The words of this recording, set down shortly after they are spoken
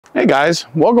Hey guys,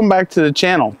 welcome back to the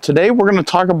channel. Today we're going to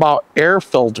talk about air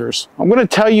filters. I'm going to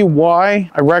tell you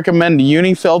why I recommend a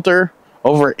uni filter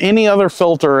over any other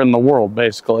filter in the world,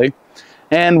 basically.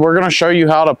 And we're going to show you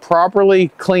how to properly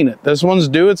clean it. This one's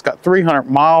due. It's got 300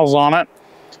 miles on it,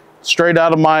 straight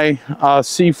out of my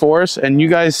C-Force. And you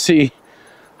guys see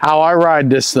how I ride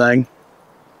this thing.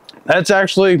 That's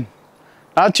actually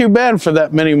not too bad for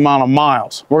that many amount of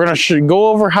miles. We're going to go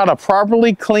over how to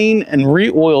properly clean and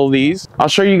re-oil these. I'll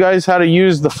show you guys how to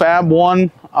use the Fab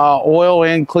 1 oil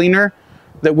and cleaner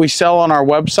that we sell on our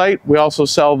website. We also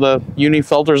sell the uni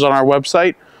filters on our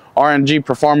website,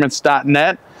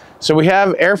 rngperformance.net. So we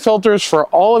have air filters for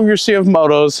all of your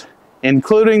CFMOTOs,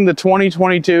 including the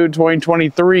 2022,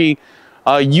 2023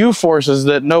 U-Forces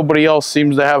that nobody else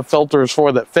seems to have filters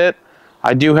for that fit.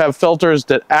 I do have filters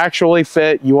that actually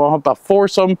fit. You won't have to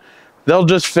force them. They'll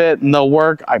just fit and they'll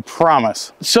work, I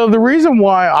promise. So the reason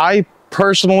why I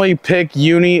personally pick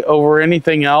uni over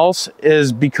anything else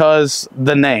is because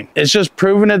the name. It's just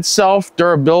proven itself,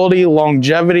 durability,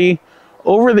 longevity.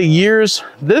 Over the years,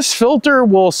 this filter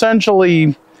will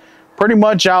essentially pretty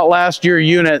much outlast your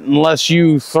unit unless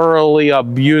you thoroughly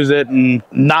abuse it and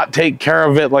not take care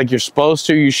of it like you're supposed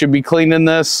to. You should be cleaning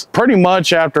this pretty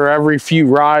much after every few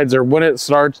rides or when it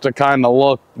starts to kind of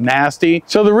look nasty.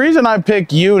 So the reason I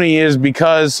pick uni is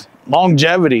because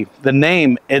longevity, the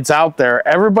name, it's out there.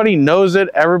 Everybody knows it.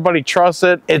 Everybody trusts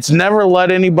it. It's never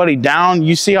let anybody down.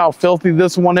 You see how filthy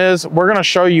this one is? We're going to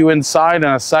show you inside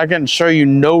in a second and show you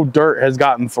no dirt has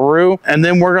gotten through. And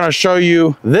then we're going to show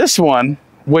you this one,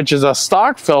 which is a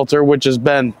stock filter, which has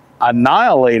been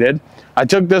annihilated. I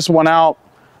took this one out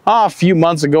a few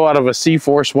months ago out of a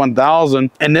C-Force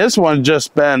 1000, and this one's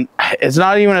just been, it's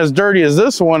not even as dirty as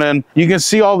this one, and you can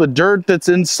see all the dirt that's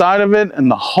inside of it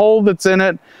and the hole that's in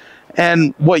it.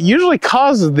 And what usually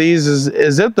causes these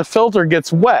is if the filter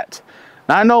gets wet.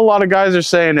 Now, I know a lot of guys are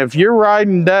saying if you're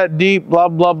riding that deep, blah,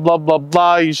 blah, blah, blah,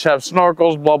 blah, you should have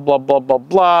snorkels, blah, blah, blah, blah,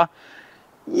 blah.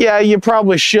 Yeah, you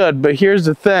probably should, but here's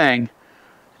the thing.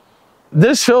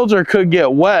 This filter could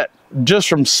get wet just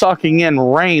from sucking in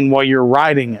rain while you're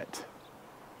riding it.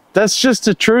 That's just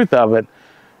the truth of it.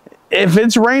 If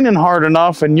it's raining hard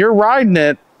enough and you're riding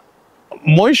it,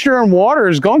 moisture and water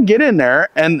is going to get in there,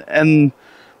 and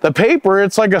the paper,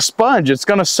 it's like a sponge. It's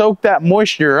going to soak that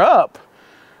moisture up,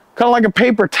 kind of like a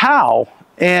paper towel,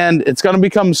 and it's going to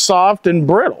become soft and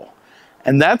brittle.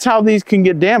 And that's how these can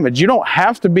get damaged. You don't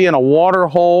have to be in a water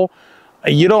hole.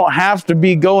 You don't have to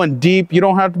be going deep. You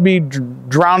don't have to be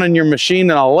drowning your machine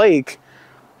in a lake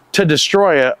to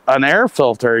destroy an air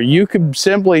filter. You could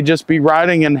simply just be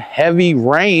riding in heavy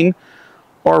rain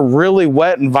or really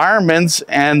wet environments,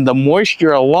 and the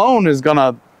moisture alone is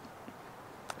gonna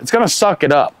suck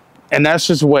it up. And that's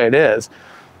just the way it is.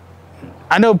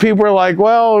 I know people are like,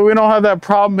 well, we don't have that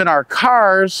problem in our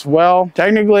cars. Well,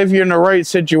 technically, if you're in the right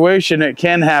situation, it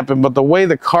can happen. But the way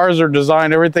the cars are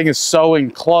designed, everything is so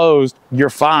enclosed, you're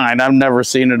fine. I've never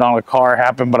seen it on a car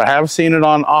happen, but I have seen it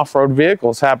on off-road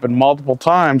vehicles happen multiple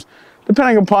times,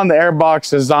 depending upon the airbox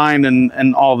design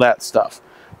and all that stuff.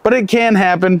 But it can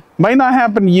happen. Might not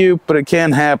happen to you, but it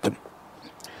can happen.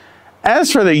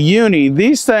 As for the uni,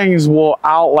 these things will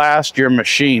outlast your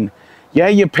machine. Yeah,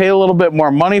 you pay a little bit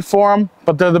more money for them,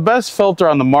 but they're the best filter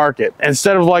on the market.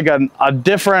 Instead of like a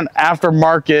different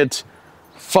aftermarket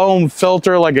foam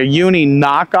filter, like a uni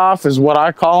knockoff is what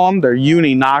I call them. They're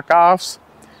uni knockoffs.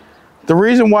 The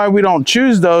reason why we don't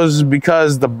choose those is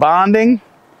because the bonding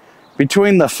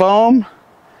between the foam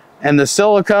and the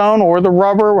silicone or the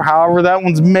rubber, however that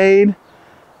one's made,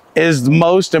 is the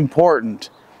most important.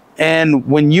 And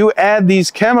when you add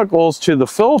these chemicals to the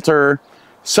filter,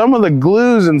 some of the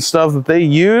glues and stuff that they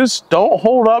use don't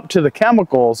hold up to the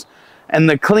chemicals and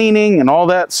the cleaning and all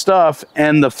that stuff,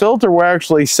 and the filter will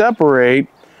actually separate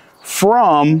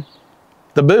from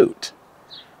the boot,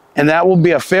 and that will be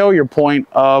a failure point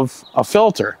of a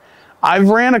filter. I've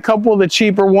ran a couple of the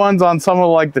cheaper ones on some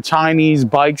of like the Chinese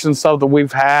bikes and stuff that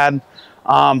we've had,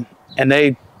 and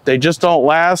they just don't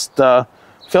last. The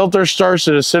filter starts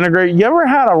to disintegrate. You ever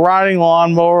had a riding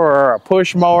lawnmower or a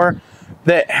push mower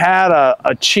that had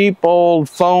a cheap old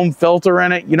foam filter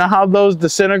in it? You know how those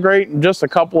disintegrate in just a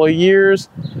couple of years?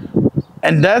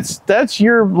 And that's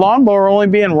your lawnmower only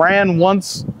being ran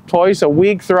once, twice a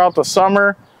week throughout the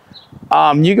summer.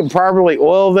 You can properly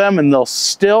oil them and they'll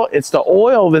still, it's the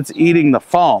oil that's eating the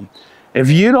foam. If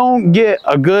you don't get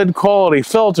a good quality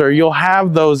filter, you'll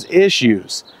have those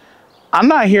issues. I'm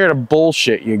not here to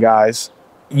bullshit you guys.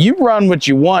 You run what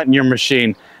you want in your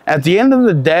machine. At the end of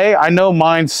the day, I know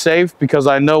mine's safe because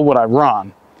I know what I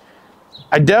run.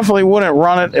 I definitely wouldn't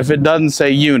run it if it doesn't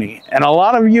say uni. And a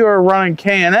lot of you are running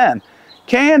K&N.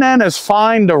 K&N is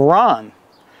fine to run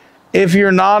if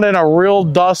you're not in a real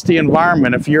dusty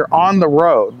environment, if you're on the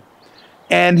road.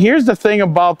 And here's the thing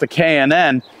about the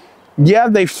K&N. Yeah,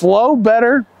 they flow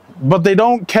better, but they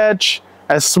don't catch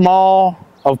as small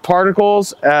of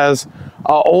particles as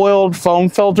an oiled foam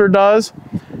filter does.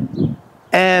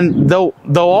 And they'll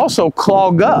also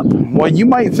clog up. Well, you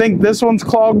might think this one's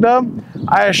clogged up.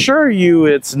 I assure you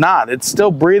it's not. It's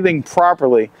still breathing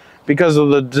properly because of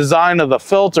the design of the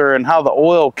filter and how the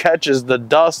oil catches the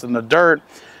dust and the dirt.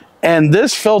 And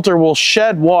this filter will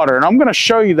shed water. And I'm going to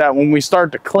show you that when we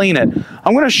start to clean it.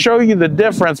 I'm going to show you the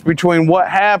difference between what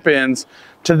happens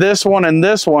to this one and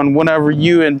this one whenever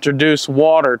you introduce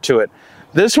water to it.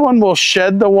 This one will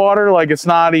shed the water like it's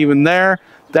not even there.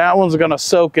 That one's going to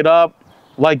soak it up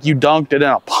like you dunked it in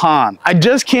a pond. I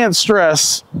just can't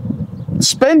stress,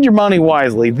 spend your money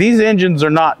wisely. These engines are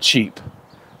not cheap.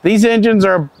 These engines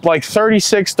are like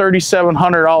 $3,600,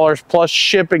 $3,700 plus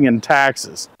shipping and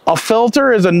taxes. A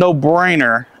filter is a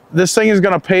no-brainer. This thing is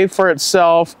going to pay for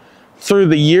itself through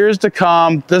the years to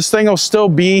come. This thing will still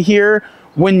be here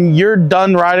when you're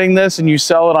done riding this and you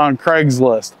sell it on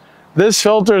Craigslist. This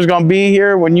filter is going to be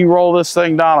here when you roll this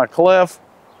thing down a cliff.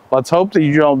 Let's hope that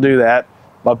you don't do that,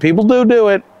 but people do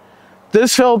it.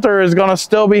 This filter is going to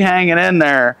still be hanging in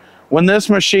there when this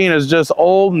machine is just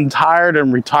old and tired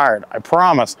and retired, I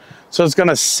promise. So it's going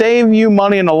to save you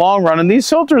money in the long run. And these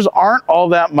filters aren't all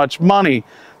that much money.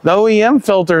 The OEM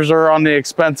filters are on the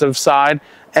expensive side,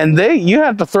 and you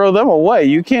have to throw them away.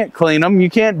 You can't clean them, you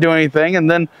can't do anything, and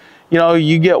then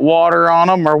you get water on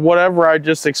them or whatever. I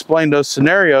just explained those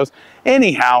scenarios.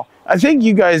 Anyhow, I think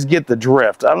you guys get the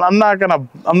drift. I'm not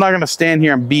gonna stand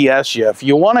here and BS you. If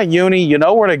you want a uni, you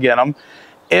know where to get them.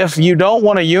 If you don't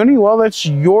want a uni, well, that's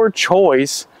your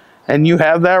choice, and you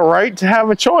have that right to have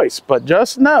a choice. But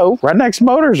just know, Redneck's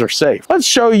motors are safe. Let's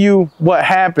show you what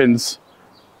happens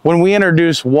when we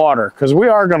introduce water, because we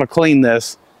are going to clean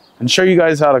this and show you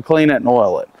guys how to clean it and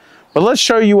oil it. But let's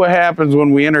show you what happens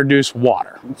when we introduce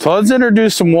water. So let's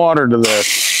introduce some water to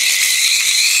this.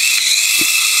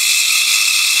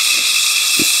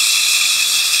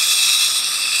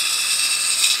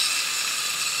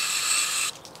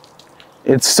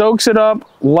 It soaks it up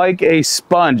like a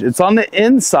sponge. It's on the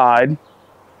inside,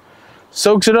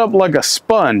 soaks it up like a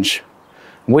sponge.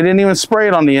 We didn't even spray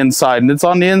it on the inside, and it's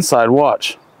on the inside,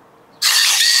 watch.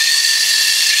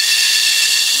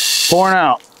 Pouring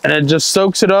out, and it just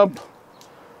soaks it up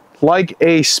like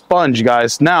a sponge,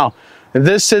 guys. Now, if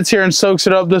this sits here and soaks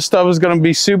it up, this stuff is gonna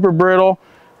be super brittle,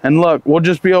 and look, we'll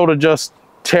just be able to just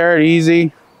tear it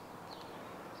easy,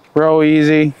 real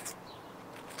easy.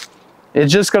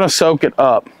 It's just gonna soak it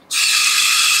up.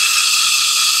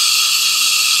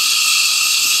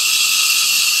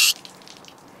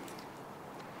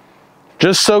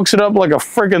 Just soaks it up like a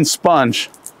freaking sponge.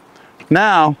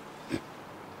 Now,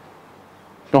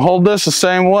 gonna hold this the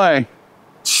same way.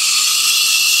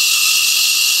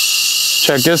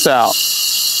 Check this out.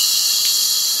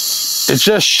 It's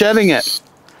just shedding it.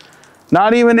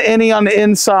 Not even any on the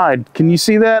inside. Can you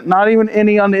see that? Not even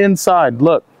any on the inside.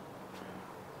 Look.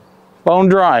 Bone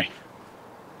dry.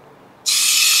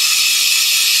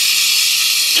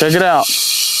 Check it out.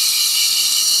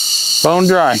 Bone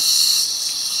dry.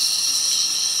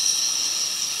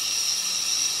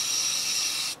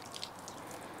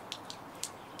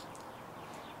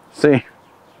 See?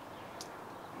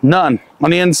 None.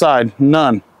 On the inside,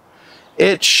 none.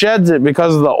 It sheds it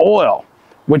because of the oil,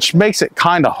 which makes it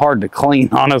kind of hard to clean,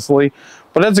 honestly.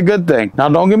 But that's a good thing. Now,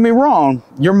 don't get me wrong.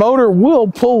 Your motor will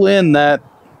pull in that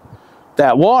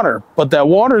water, but that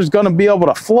water is going to be able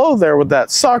to flow there with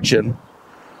that suction,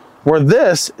 where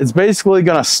this is basically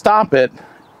going to stop it,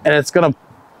 and it's going to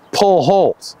pull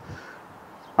holes.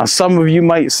 Now, some of you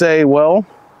might say, well,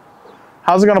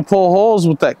 how's it going to pull holes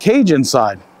with that cage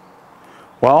inside?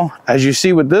 Well, as you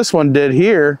see what this one did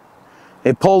here,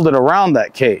 it pulled it around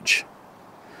that cage.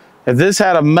 If this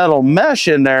had a metal mesh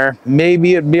in there,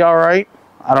 maybe it'd be all right.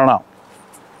 I don't know.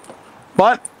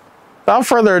 But without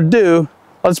further ado,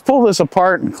 let's pull this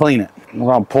apart and clean it.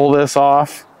 We're gonna pull this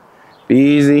off. Be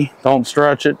easy, don't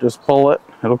stretch it, just pull it.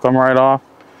 It'll come right off.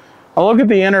 Now look at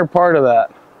the inner part of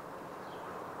that.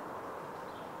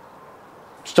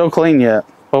 Still clean yet,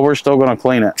 but we're still gonna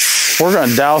clean it. We're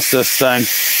gonna douse this thing.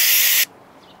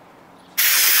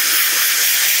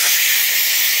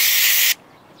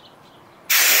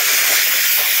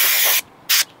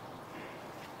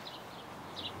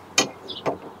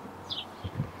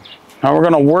 Now we're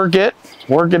gonna work it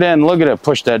in. Look at it,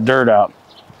 push that dirt out.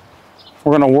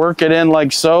 We're gonna work it in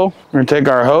like so. We're gonna take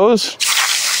our hose.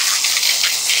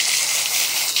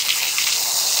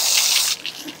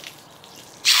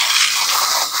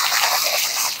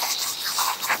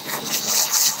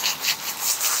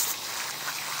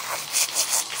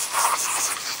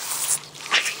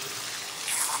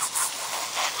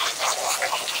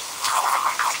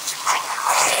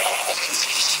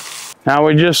 Now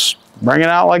we just bring it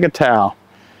out like a towel.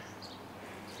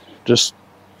 Just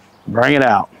bring it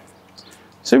out.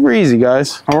 Super easy,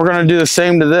 guys. And we're gonna do the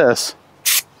same to this.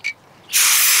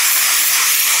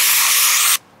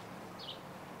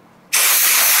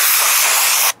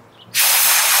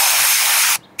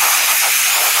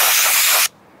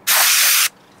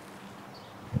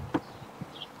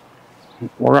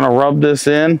 We're gonna rub this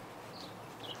in.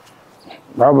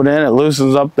 Rub it in, it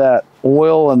loosens up that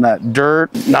oil and that dirt.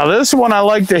 Now this one, I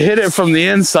like to hit it from the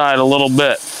inside a little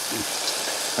bit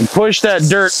and push that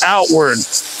dirt outward.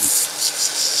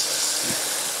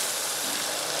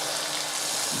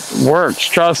 It works,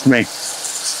 trust me.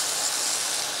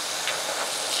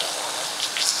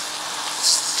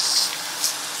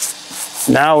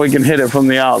 Now we can hit it from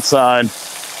the outside.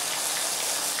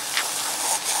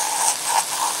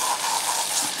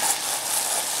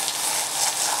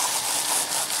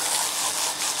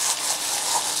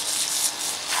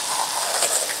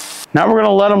 Now we're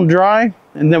gonna let them dry,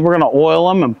 and then we're gonna oil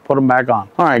them and put them back on.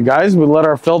 All right, guys, we let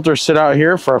our filter sit out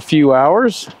here for a few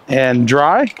hours and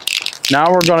dry.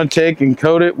 Now we're gonna take and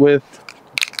coat it with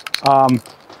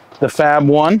the Fab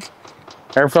 1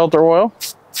 air filter oil.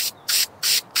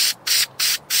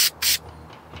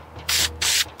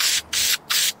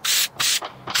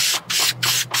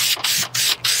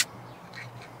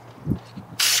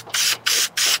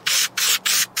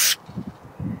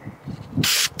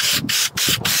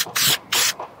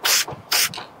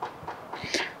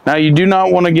 Now you do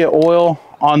not want to get oil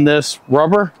on this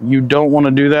rubber. You don't want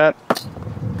to do that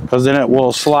because then it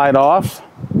will slide off.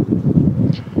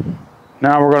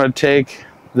 Now we're going to take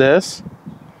this,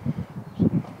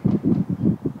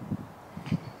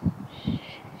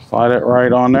 slide it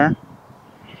right on there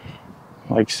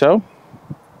like so.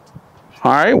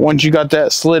 All right, once you got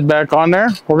that slid back on there,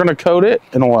 we're going to coat it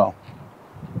in oil.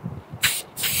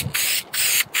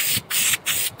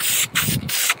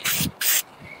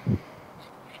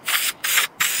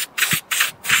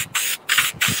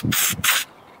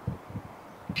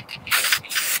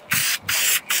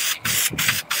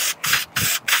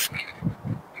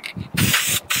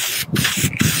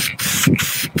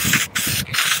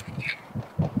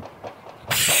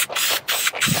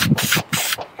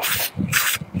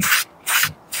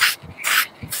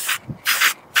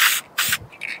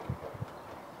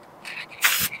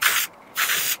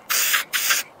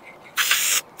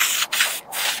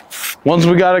 Once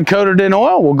we got it coated in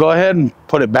oil, we'll go ahead and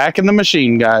put it back in the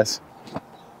machine, guys.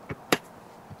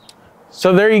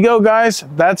 So there you go, guys.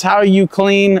 That's how you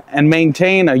clean and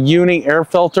maintain a uni air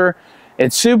filter.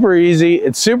 It's super easy,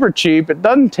 it's super cheap, it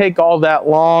doesn't take all that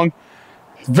long.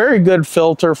 Very good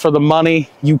filter for the money.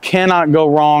 You cannot go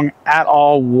wrong at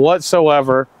all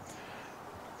whatsoever.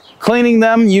 Cleaning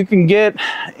them, you can get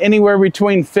anywhere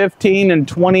between 15 and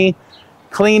 20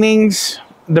 cleanings,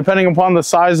 depending upon the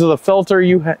size of the filter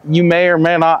you may or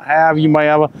may not have. You may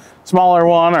have a smaller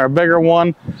one or a bigger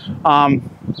one.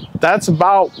 That's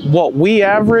about what we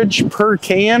average per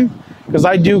can, because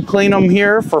I do clean them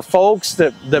here for folks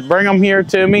that bring them here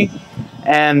to me,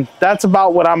 and that's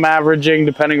about what I'm averaging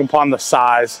depending upon the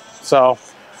size. So, all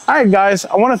right, guys,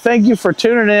 I want to thank you for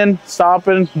tuning in,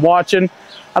 stopping, watching.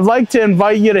 I'd like to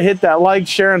invite you to hit that like,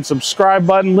 share, and subscribe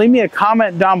button. Leave me a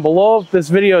comment down below if this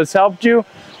video has helped you.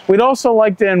 We'd also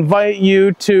like to invite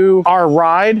you to our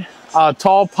ride,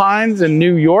 Tall Pines in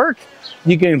New York.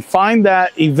 You can find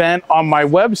that event on my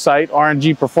website,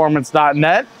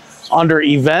 rngperformance.net, under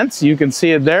events. You can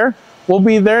see it there. We'll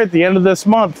be there at the end of this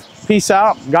month. Peace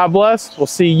out. God bless. We'll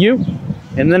see you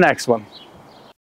in the next one.